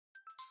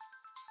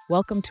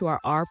Welcome to our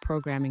R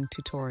programming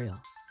tutorial.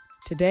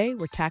 Today,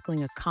 we're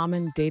tackling a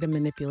common data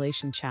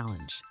manipulation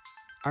challenge.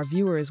 Our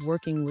viewer is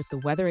working with the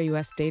Weather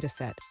AUS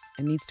dataset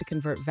and needs to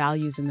convert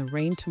values in the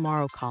Rain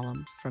Tomorrow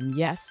column from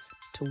yes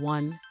to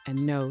 1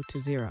 and no to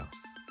 0.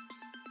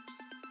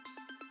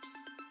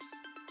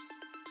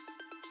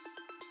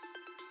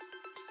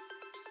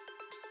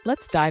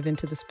 Let's dive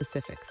into the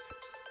specifics.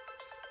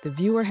 The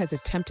viewer has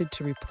attempted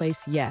to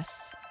replace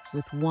yes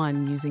with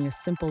 1 using a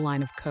simple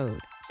line of code,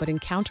 but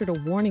encountered a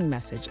warning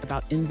message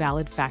about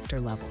invalid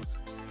factor levels.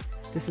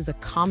 This is a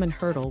common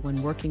hurdle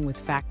when working with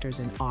factors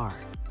in R.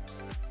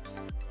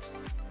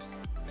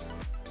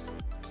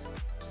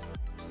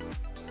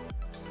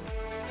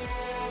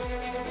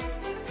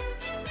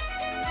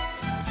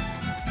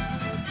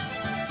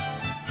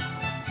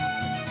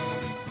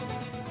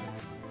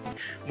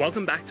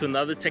 Welcome back to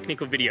another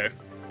technical video.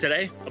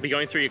 Today, I'll be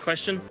going through your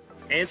question,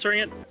 answering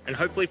it, and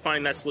hopefully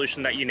finding that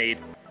solution that you need.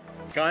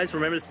 Guys,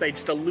 remember to stay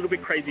just a little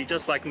bit crazy,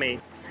 just like me,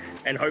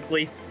 and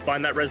hopefully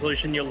find that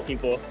resolution you're looking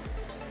for.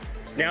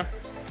 Now,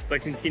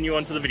 let's continue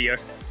on to the video.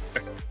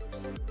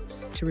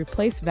 To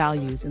replace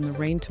values in the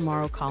Rain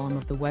Tomorrow column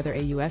of the Weather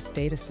AUS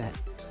dataset,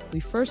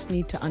 we first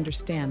need to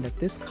understand that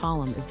this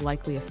column is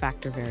likely a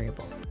factor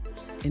variable.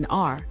 In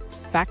R,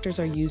 factors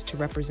are used to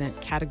represent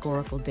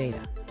categorical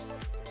data.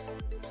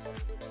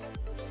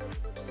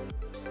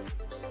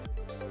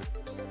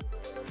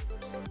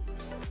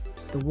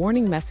 The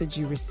warning message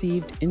you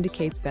received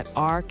indicates that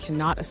R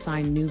cannot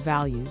assign new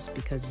values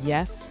because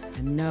yes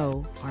and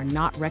no are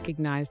not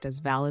recognized as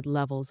valid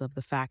levels of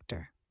the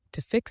factor.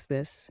 To fix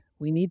this,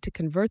 we need to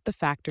convert the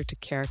factor to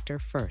character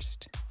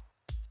first.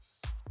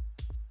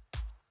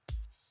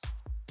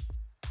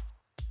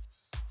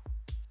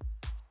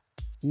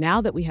 Now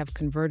that we have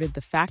converted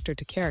the factor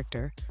to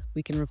character,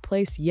 we can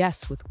replace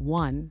yes with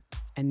 1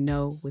 and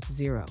no with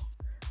 0.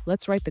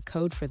 Let's write the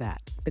code for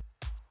that.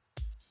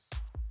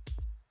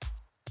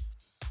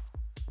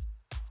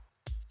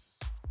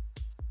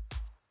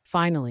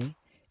 Finally,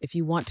 if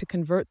you want to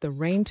convert the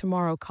Rain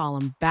Tomorrow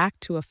column back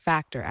to a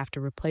factor after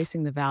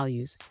replacing the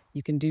values,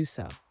 you can do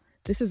so.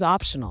 This is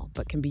optional,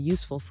 but can be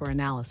useful for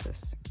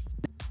analysis.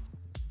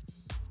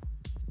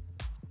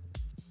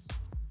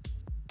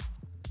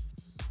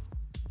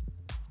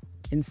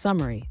 In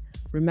summary,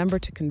 remember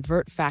to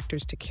convert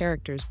factors to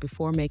characters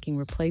before making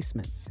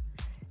replacements,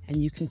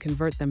 and you can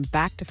convert them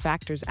back to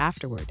factors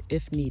afterward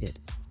if needed.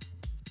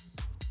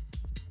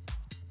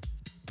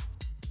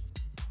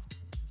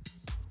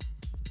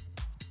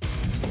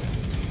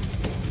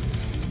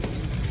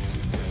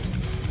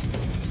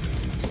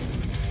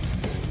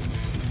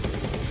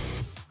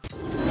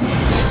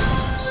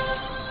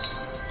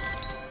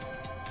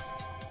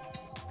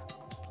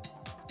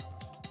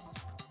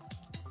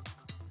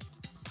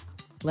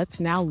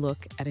 Let's now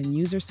look at a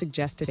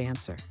user-suggested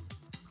answer.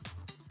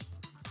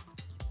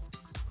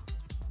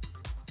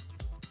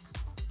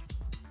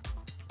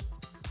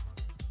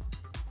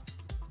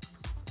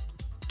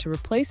 To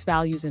replace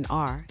values in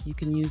R, you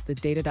can use the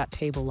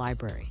data.table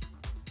library.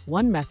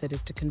 One method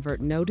is to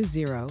convert no to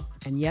 0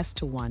 and yes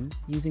to 1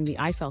 using the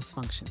ifelse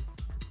function.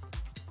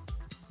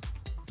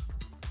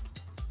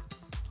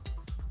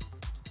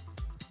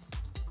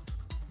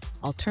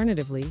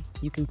 Alternatively,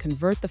 you can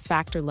convert the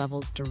factor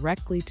levels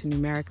directly to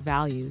numeric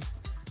values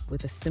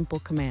with a simple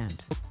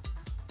command.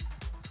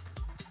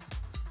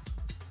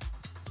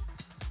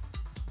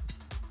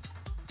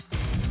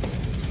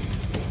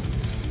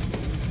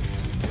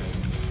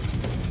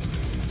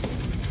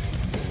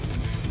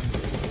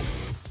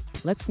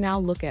 Let's now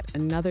look at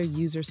another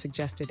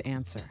user-suggested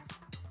answer.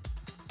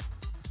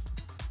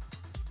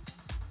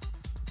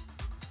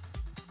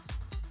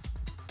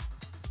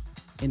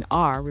 In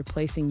R,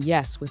 replacing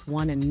yes with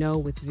 1 and no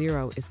with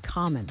 0 is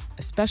common,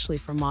 especially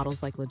for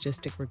models like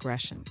logistic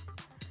regression.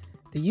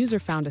 The user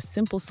found a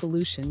simple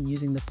solution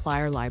using the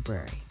plier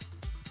library.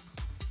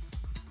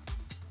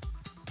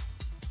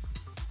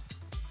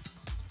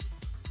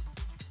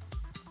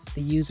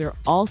 The user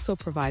also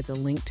provides a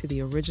link to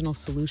the original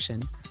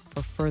solution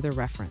for further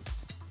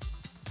reference.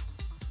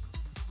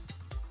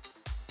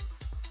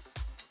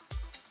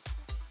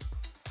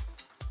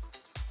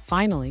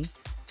 Finally,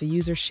 the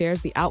user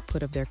shares the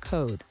output of their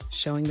code,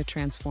 showing the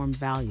transformed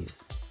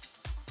values.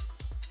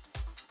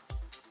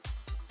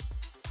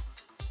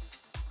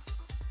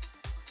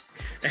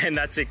 And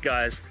that's it,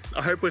 guys.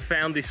 I hope we've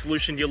found the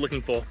solution you're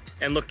looking for.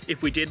 And look,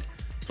 if we did,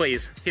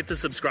 please hit the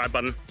subscribe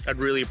button. I'd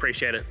really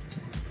appreciate it.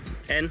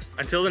 And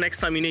until the next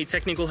time you need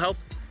technical help,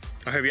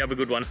 I hope you have a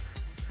good one.